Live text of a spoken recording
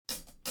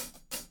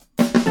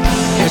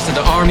Here's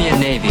to the Army and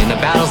Navy and the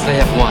battles they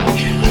have won.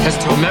 Here's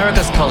to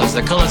America's colors,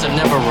 the colors that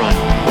never run.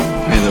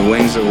 May the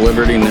wings of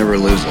liberty never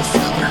lose a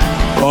feather.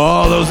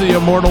 Oh, those are the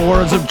immortal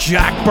words of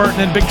Jack Burton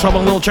in Big Trouble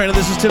in Little China.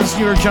 This is Tim's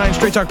New York Giants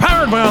Straight Talk,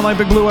 powered by Online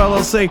Big Blue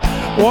LLC.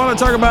 We want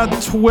to talk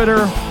about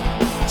Twitter,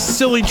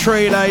 silly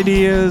trade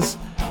ideas,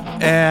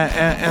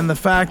 and the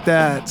fact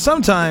that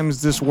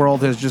sometimes this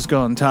world has just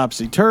gone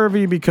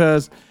topsy-turvy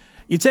because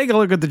you take a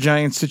look at the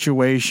Giants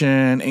situation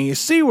and you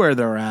see where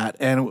they're at.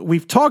 And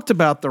we've talked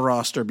about the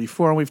roster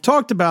before, and we've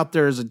talked about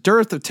there's a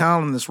dearth of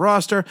talent in this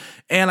roster.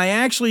 And I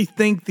actually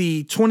think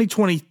the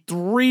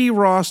 2023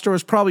 roster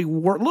is probably a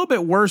little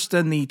bit worse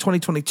than the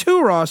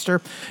 2022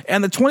 roster.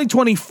 And the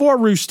 2024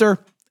 rooster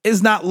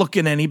is not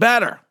looking any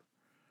better.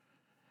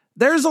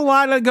 There's a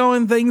lot of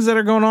things that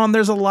are going on.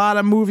 There's a lot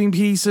of moving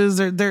pieces.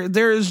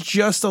 There is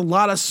just a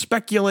lot of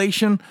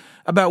speculation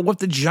about what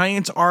the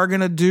Giants are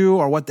going to do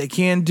or what they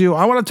can do.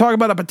 I want to talk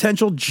about a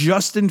potential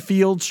Justin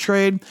Fields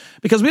trade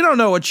because we don't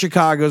know what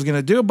Chicago is going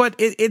to do,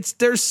 but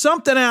there's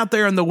something out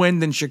there in the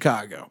wind in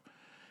Chicago.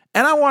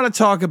 And I want to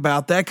talk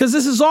about that because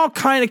this is all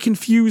kind of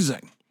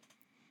confusing.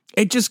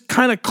 It just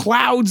kind of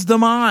clouds the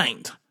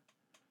mind.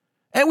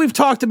 And we've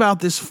talked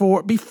about this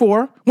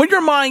before. When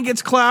your mind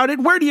gets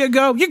clouded, where do you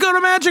go? You go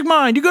to Magic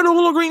Mind. You go to a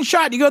little green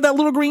shot. You go to that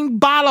little green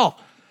bottle.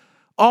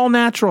 All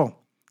natural.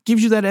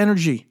 Gives you that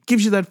energy.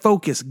 Gives you that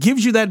focus.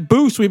 Gives you that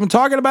boost. We've been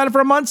talking about it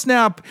for months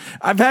now.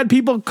 I've had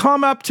people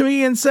come up to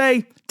me and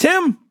say,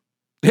 Tim,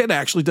 it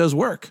actually does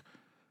work.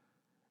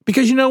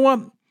 Because you know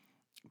what?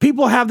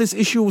 People have this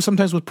issue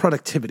sometimes with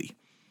productivity.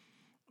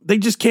 They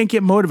just can't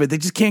get motivated. They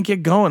just can't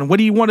get going. What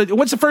do you want to do?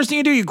 What's the first thing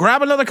you do? You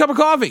grab another cup of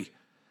coffee.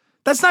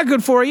 That's not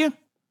good for you.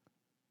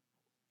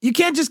 You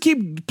can't just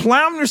keep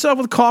plowing yourself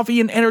with coffee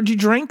and energy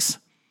drinks.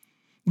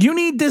 You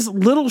need this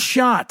little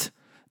shot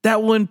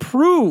that will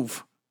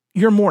improve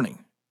your morning.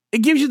 It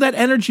gives you that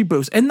energy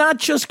boost, and not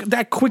just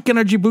that quick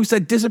energy boost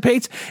that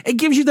dissipates. It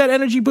gives you that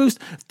energy boost,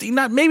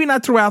 maybe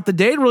not throughout the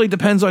day. It really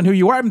depends on who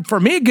you are. I mean,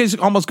 for me, it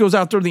almost goes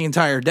out through the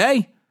entire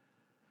day.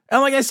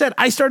 And like I said,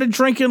 I started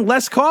drinking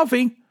less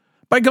coffee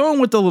by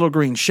going with the little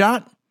green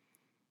shot.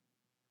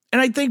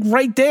 And I think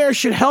right there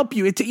should help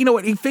you. It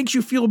makes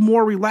you feel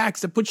more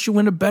relaxed. It puts you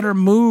in a better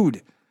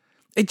mood.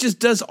 It just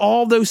does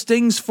all those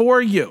things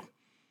for you.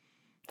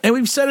 And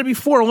we've said it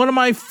before, one of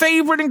my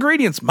favorite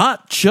ingredients,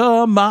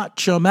 matcha,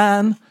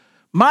 man.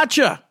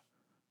 Matcha,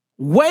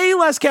 way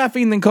less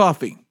caffeine than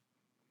coffee.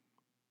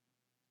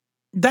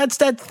 That's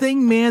that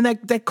thing, man,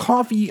 that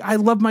coffee. I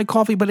love my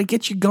coffee, but it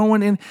gets you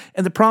going, and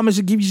the problem is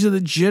it gives you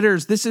the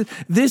jitters. This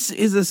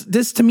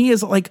to me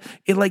is like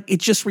it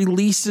just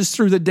releases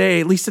through the day.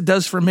 At least it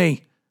does for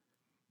me.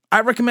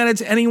 I recommend it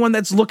to anyone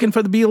that's looking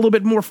to be a little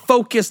bit more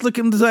focused,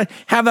 looking to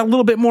have a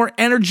little bit more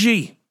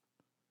energy.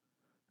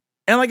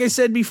 And like I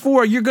said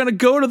before, you're going to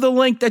go to the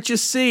link that you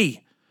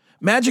see,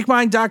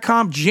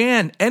 magicmind.com,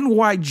 Jan,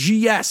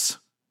 NYGST.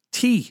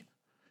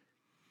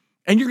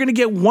 And you're going to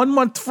get 1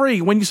 month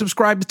free when you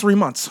subscribe to 3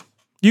 months.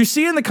 You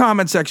see in the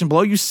comment section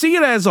below. You see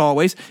it as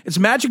always. It's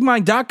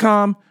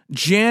magicmind.com,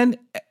 Jan,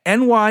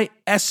 NYGST.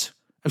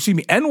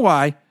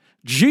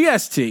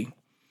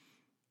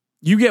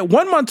 You get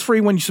 1 month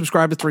free when you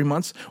subscribe to 3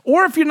 months.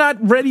 Or if you're not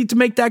ready to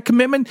make that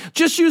commitment,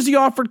 just use the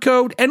offered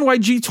code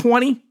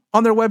NYG20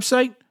 on their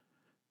website.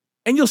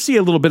 And you'll see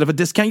a little bit of a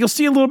discount. You'll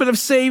see a little bit of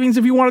savings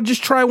if you want to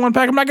just try one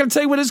pack. I'm not going to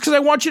tell you what it is because I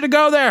want you to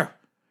go there.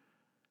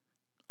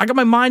 I got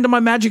my mind on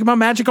my magic on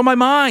my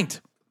mind.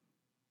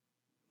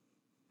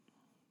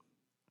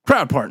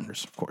 Proud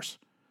partners, of course,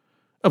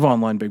 of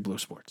Online Big Blue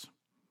Sports.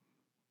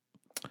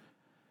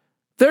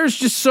 There's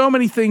just so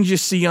many things you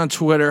see on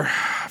Twitter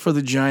for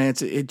the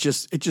Giants. It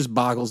just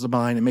boggles the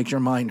mind. It makes your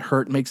mind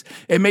hurt.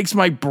 It makes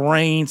my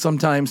brain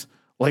sometimes,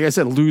 like I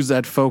said, lose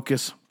that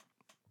focus.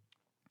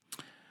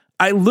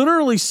 I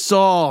literally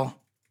saw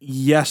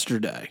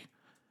yesterday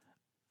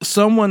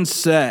someone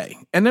say,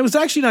 and it was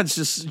actually not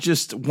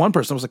just one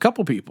person, it was a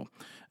couple people,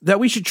 that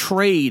we should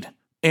trade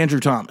Andrew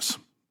Thomas.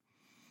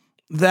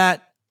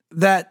 That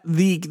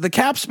the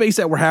cap space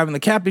that we're having, the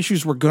cap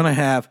issues we're going to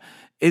have,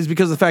 is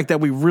because of the fact that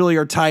we really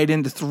are tied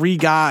into three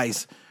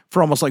guys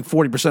for almost like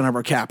 40% of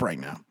our cap right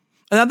now.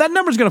 And now that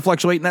number's going to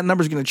fluctuate, and that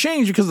number's going to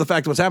change because of the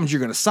fact that what's happening is you're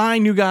going to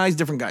sign new guys,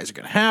 different guys are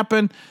going to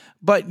happen,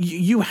 but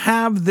you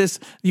have this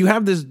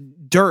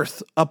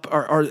dearth up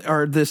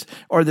or this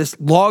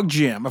log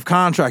jam of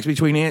contracts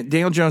between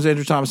Daniel Jones,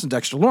 Andrew Thomas, and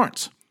Dexter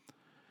Lawrence.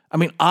 I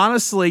mean,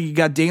 honestly, you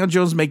got Daniel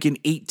Jones making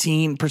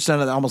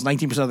 18% of almost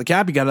 19% of the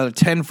cap. You got another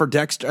 10 for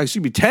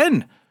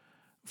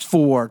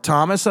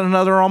Thomas, and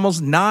another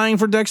almost 9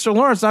 for Dexter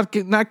Lawrence.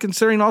 Not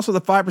considering also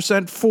the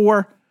 5%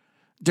 for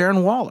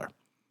Darren Waller.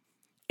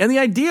 And the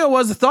idea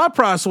was, the thought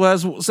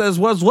process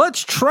was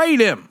let's trade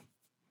him.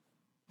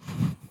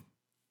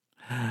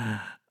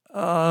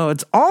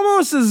 It's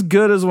almost as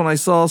good as when I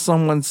saw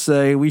someone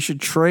say we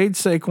should trade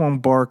Saquon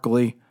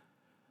Barkley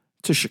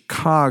to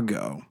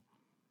Chicago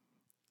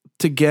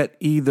to get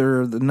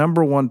either the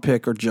number 1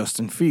 pick or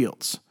Justin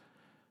Fields.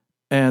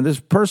 And this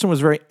person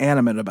was very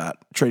animate about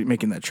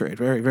making that trade.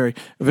 Very, very,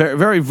 very,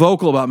 very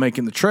vocal about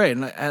making the trade.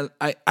 And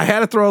I had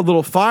to throw a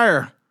little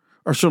fire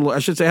or I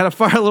should say, had to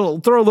throw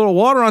a little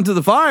water onto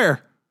the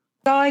fire.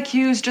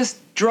 IQs just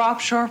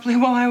dropped sharply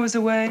while I was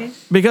away.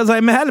 Because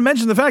I had to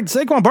mention the fact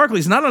that Saquon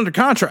Barkley's not under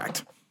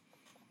contract.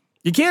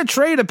 You can't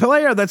trade a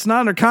player that's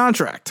not under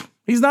contract.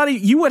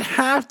 You would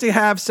have to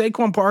have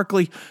Saquon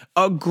Barkley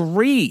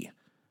agree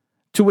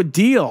to a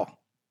deal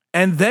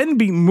and then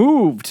be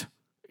moved.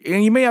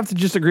 And you may have to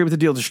just agree with the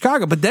deal to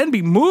Chicago, but then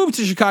be moved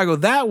to Chicago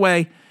that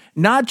way,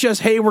 not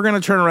just, hey, we're going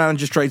to turn around and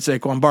just trade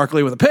Saquon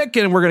Barkley with a pick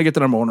and we're going to get the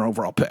number 1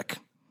 overall pick.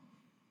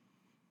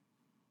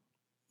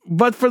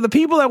 But for the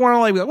people that want to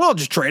like, well,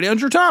 just trade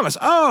Andrew Thomas.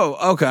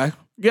 Oh, okay.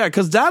 Yeah,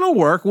 because that'll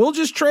work. We'll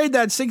just trade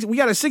that. We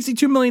got a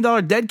 $62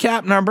 million dead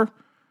cap number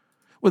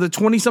with a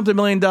 $20-something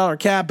million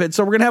cap hit.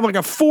 So we're going to have like a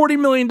 $40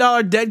 million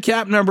dead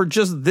cap number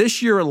just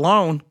this year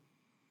alone.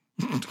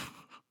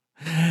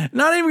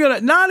 Not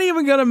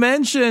even gonna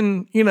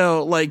mention,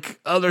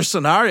 like other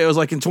scenarios,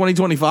 like in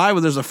 2025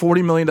 where there's a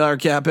 $40 million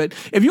cap hit.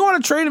 If you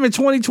want to trade him in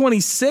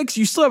 2026,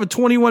 you still have a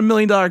 $21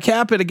 million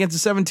cap hit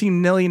against a $17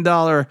 million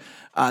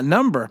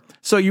number.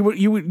 So you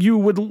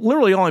would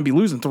literally only be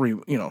losing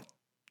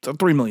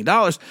 $3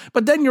 million.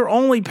 But then you're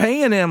only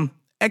paying him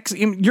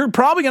you're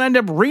probably gonna end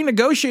up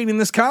renegotiating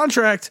this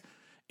contract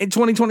in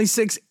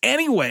 2026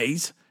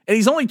 anyways, and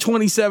he's only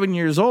 27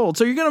 years old.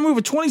 So you're gonna move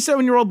a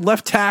 27-year-old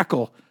left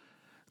tackle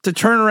to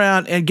turn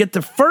around and get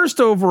the first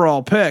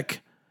overall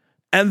pick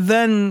and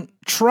then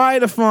try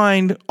to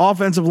find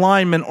offensive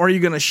linemen, or are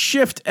you going to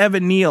shift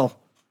Evan Neal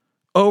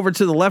over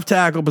to the left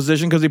tackle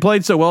position because he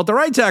played so well at the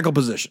right tackle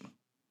position?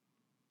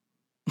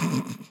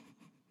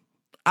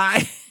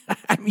 I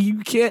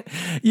mean,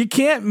 you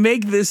can't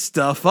make this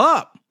stuff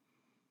up.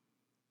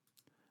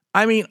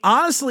 I mean,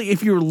 honestly,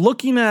 if you're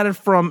looking at it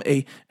from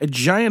a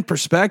Giant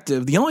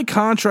perspective, the only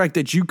contract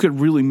that you could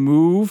really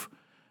move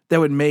that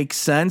would make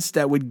sense,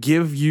 that would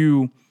give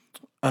you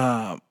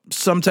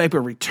some type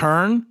of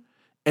return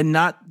and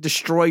not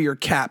destroy your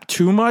cap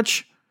too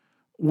much,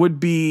 would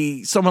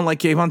be someone like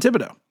Kayvon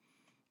Thibodeau.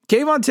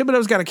 Kayvon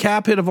Thibodeau's got a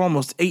cap hit of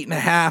almost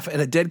 8.5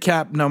 and a dead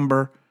cap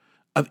number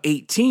of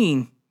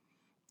 18.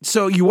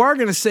 So you are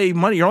going to save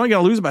money. You're only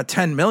going to lose about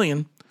 $10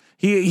 million.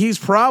 He's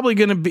probably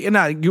going to be,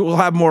 now you will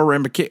have more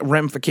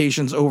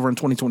ramifications over in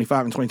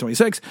 2025 and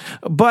 2026,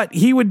 but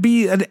he would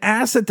be an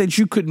asset that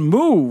you could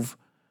move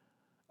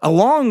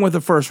along with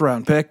a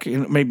first-round pick,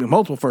 maybe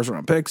multiple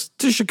first-round picks,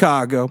 to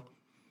Chicago.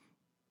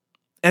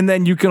 And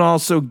then you can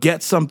also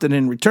get something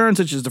in return,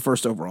 such as the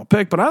first overall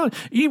pick. But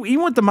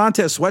even with the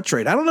Montez Sweat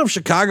trade, I don't know if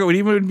Chicago would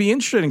even be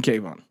interested in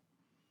Kayvon.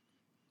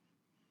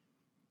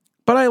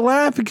 But I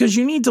laugh because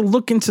you need to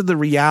look into the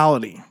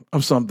reality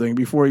of something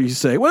before you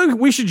say, well,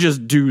 we should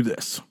just do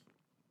this.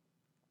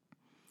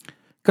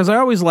 Because I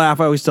always laugh.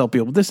 I always tell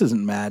people, this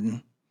isn't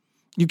Madden.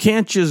 You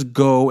can't just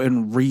go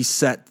and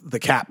reset the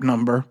cap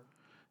number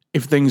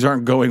if things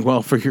aren't going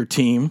well for your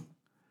team.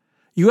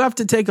 You have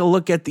to take a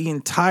look at the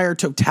entire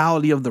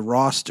totality of the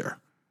roster.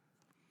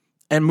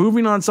 And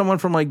moving on someone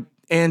from like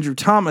Andrew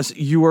Thomas,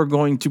 you are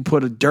going to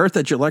put a dearth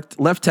at your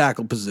left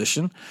tackle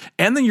position,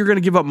 and then you're going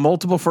to give up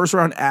multiple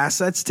first-round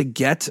assets to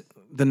get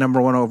the number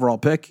 1 overall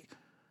pick.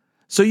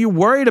 So you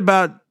worried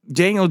about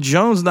Daniel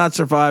Jones not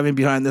surviving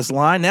behind this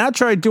line. Now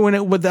try doing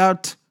it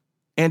without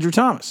Andrew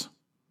Thomas.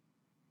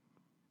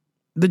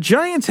 The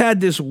Giants had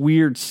this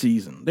weird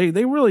season.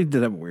 They really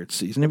did have a weird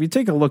season. If you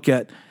take a look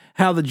at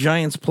how the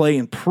Giants play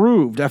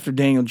improved after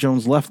Daniel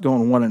Jones left,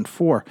 going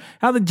 1-4,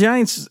 how the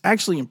Giants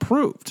actually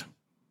improved.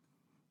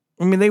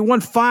 I mean, they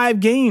won 5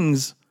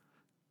 games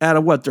out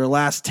of their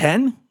last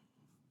 10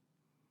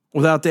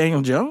 without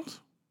Daniel Jones.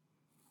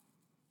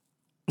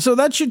 So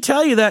that should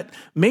tell you that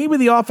maybe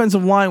the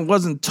offensive line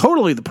wasn't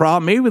totally the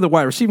problem. Maybe the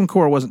wide receiving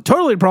core wasn't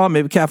totally the problem.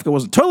 Maybe Kafka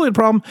wasn't totally the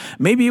problem.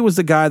 Maybe it was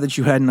the guy that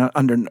you had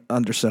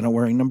under center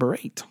wearing number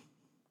 8.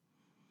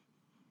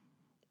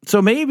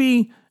 So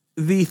maybe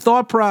the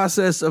thought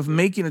process of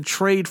making a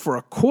trade for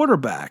a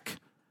quarterback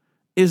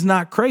is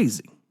not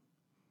crazy.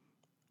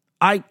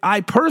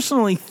 I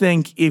personally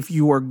think if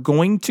you are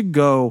going to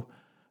go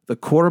the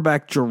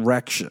quarterback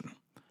direction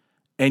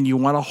and you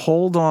want to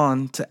hold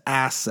on to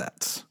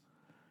assets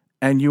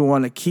and you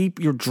want to keep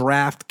your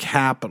draft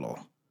capital,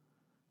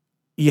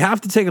 you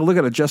have to take a look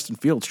at a Justin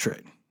Fields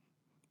trade.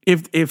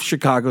 If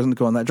Chicago isn't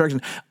going that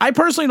direction, I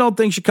personally don't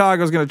think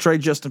Chicago is going to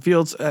trade Justin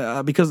Fields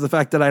because of the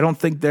fact that I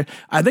think they're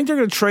going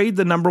to trade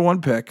the number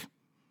 1 pick.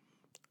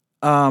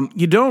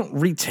 You don't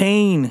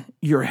retain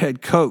your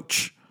head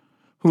coach,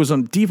 who is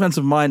a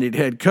defensive-minded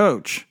head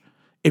coach,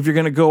 if you're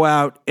going to go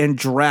out and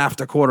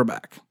draft a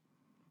quarterback.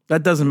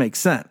 That doesn't make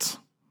sense.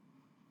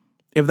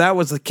 If that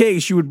was the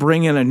case, you would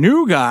bring in a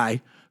new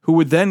guy who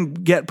would then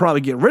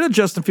probably get rid of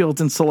Justin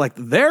Fields and select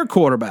their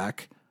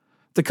quarterback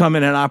to come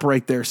in and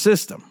operate their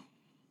system.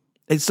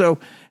 And so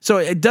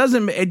it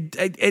doesn't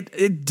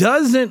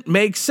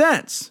make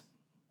sense.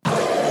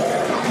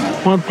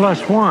 1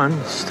 +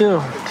 1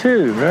 still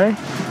 2, right?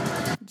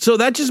 So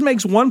that just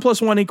makes 1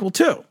 + 1 =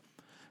 2.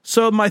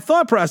 So my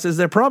thought process is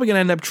they're probably going to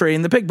end up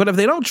trading the pick. But if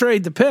they don't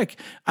trade the pick,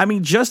 I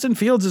mean, Justin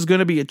Fields is going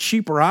to be a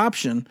cheaper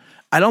option.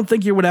 I don't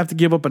think you would have to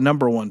give up a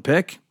number 1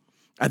 pick.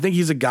 I think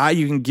he's a guy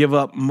you can give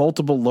up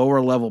multiple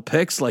lower level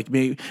picks. Like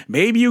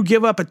maybe you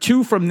give up a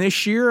 2 from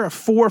this year, a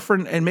 4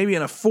 and maybe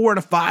a 4 and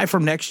a 5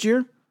 from next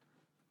year.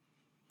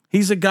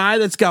 He's a guy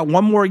that's got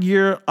one more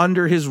year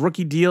under his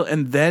rookie deal,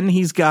 and then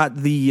he's got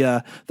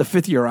the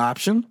 5th year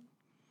option.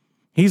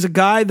 He's a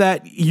guy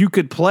that you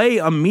could play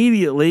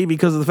immediately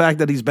because of the fact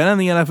that he's been in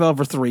the NFL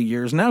for 3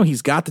 years now.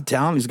 He's got the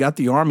talent, he's got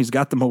the arm, he's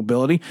got the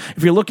mobility.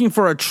 If you're looking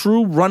for a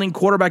true running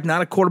quarterback,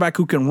 not a quarterback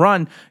who can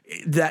run,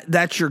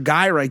 that's your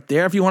guy right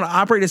there. If you want to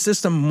operate a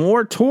system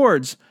more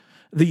towards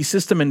the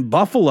system in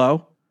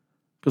Buffalo,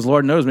 because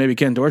Lord knows maybe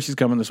Ken Dorsey's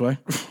coming this way.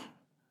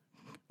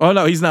 Oh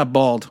no, he's not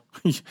bald.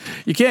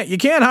 You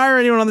can't hire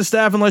anyone on the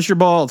staff unless you're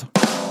bald.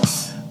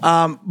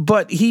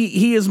 But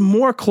he is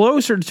more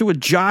closer to a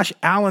Josh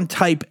Allen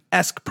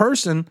type-esque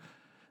person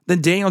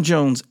than Daniel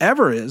Jones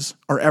ever is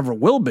or ever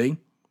will be.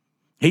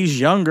 He's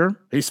younger,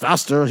 he's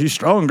faster, he's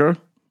stronger.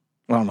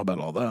 Well, I don't know about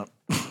all that.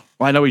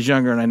 Well, I know he's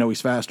younger, and I know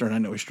he's faster, and I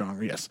know he's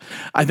stronger, yes.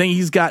 I think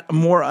he's got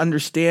more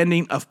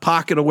understanding of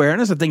pocket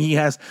awareness. I think he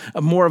has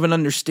more of an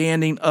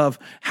understanding of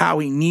how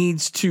he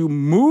needs to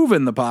move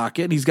in the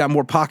pocket. He's got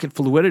more pocket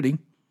fluidity.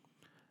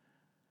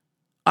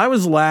 I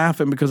was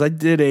laughing because I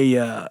did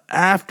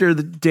after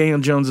the Daniel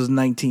Jones's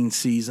 19th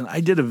season, I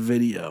did a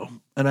video,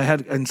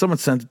 and someone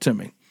sent it to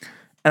me.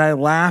 And I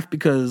laughed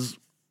because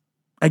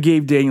I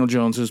gave Daniel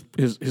Jones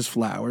his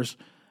flowers.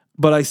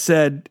 But I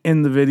said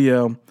in the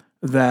video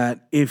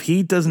that if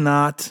he does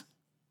not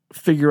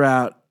figure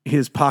out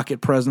his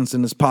pocket presence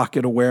and his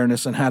pocket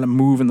awareness and how to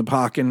move in the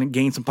pocket and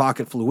gain some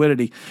pocket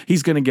fluidity,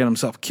 he's going to get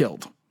himself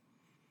killed.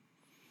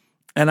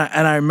 And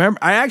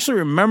I actually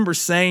remember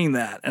saying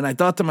that, and I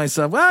thought to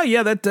myself, well,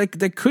 yeah,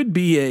 that could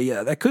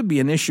be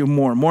an issue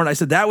more and more. And I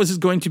said that was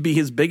going to be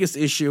his biggest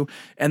issue,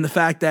 and the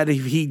fact that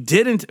if he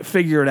didn't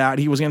figure it out,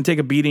 he was going to take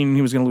a beating and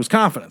he was going to lose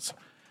confidence.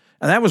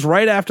 And that was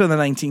right after the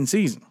 19th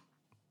season.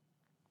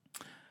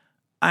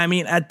 I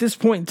mean, at this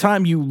point in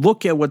time, you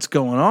look at what's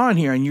going on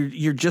here, and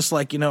you're just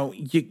like,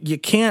 you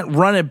can't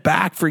run it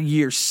back for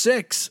year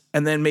 6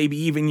 and then maybe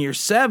even year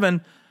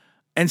 7.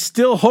 And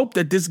still hope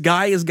that this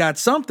guy has got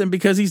something,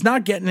 because he's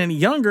not getting any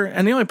younger.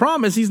 And the only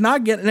problem is he's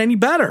not getting any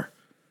better.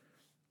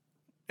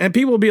 And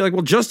people will be like,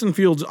 well, Justin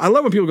Fields, I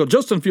love when people go,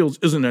 Justin Fields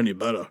isn't any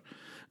better.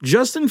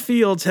 Justin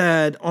Fields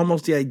had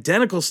almost the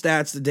identical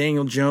stats to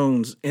Daniel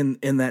Jones in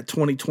that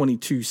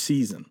 2022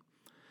 season,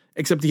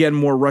 except he had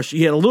more rush.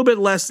 He had a little bit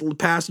less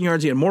passing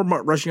yards. He had more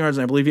rushing yards.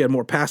 And I believe he had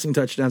more passing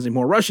touchdowns and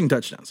more rushing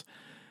touchdowns.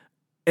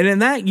 And in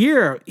that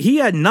year, he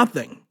had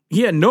nothing.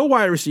 He had no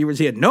wide receivers.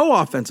 He had no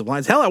offensive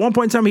lines. Hell, at one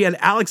point in time, he had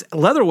Alex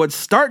Leatherwood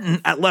starting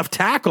at left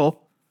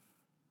tackle.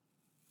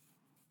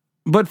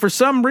 But for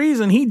some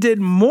reason, he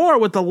did more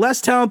with the less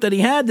talent that he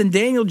had than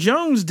Daniel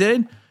Jones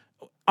did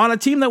on a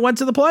team that went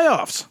to the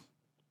playoffs.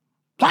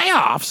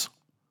 Playoffs?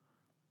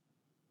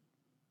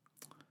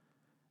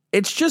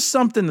 It's just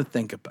something to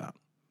think about.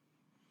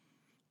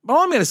 All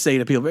I'm going to say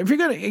to people, if you're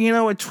going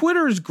to,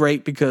 Twitter is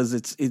great because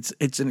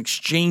it's an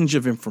exchange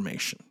of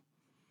information.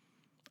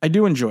 I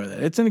do enjoy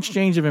that. It's an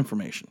exchange of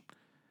information.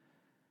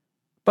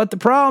 But the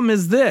problem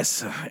is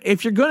this.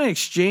 If you're going to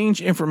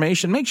exchange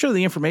information, make sure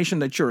the information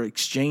that you're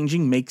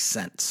exchanging makes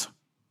sense.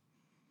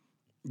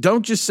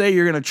 Don't just say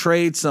you're going to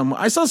trade someone.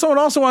 I saw someone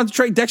also wanted to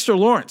trade Dexter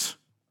Lawrence.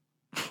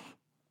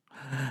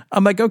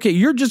 I'm like, okay,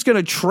 you're just going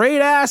to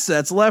trade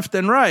assets left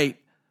and right,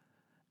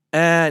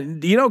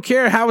 and you don't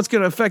care how it's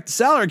going to affect the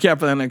salary cap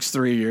for the next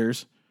 3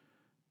 years.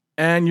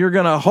 And you're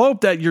going to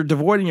hope that you're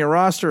devoiding your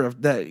roster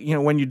of that,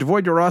 when you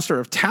devoid your roster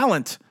of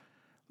talent,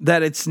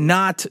 that it's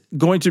not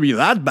going to be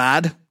that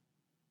bad.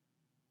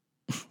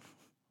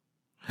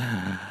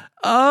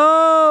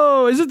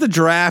 Oh, is it the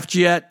draft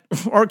yet?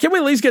 Or can we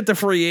at least get to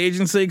free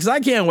agency? Because I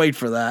can't wait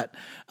for that.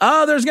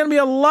 There's going to be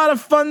a lot of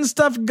fun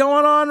stuff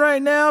going on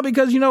right now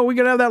because, we're going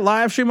to have that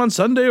live stream on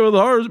Sunday with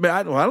ours.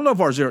 I don't know if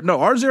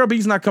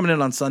R0B's not coming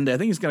in on Sunday. I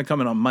think he's going to come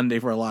in on Monday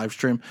for a live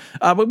stream.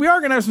 But we are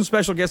going to have some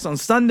special guests on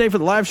Sunday for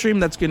the live stream.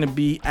 That's going to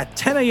be at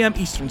 10 a.m.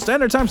 Eastern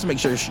Standard Time, so make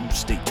sure you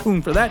stay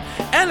tuned for that.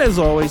 And as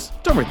always,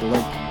 don't forget to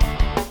like,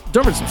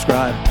 don't forget to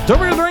subscribe, don't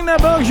forget to ring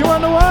that bell because you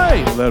want to know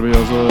why. That'd be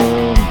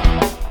awesome.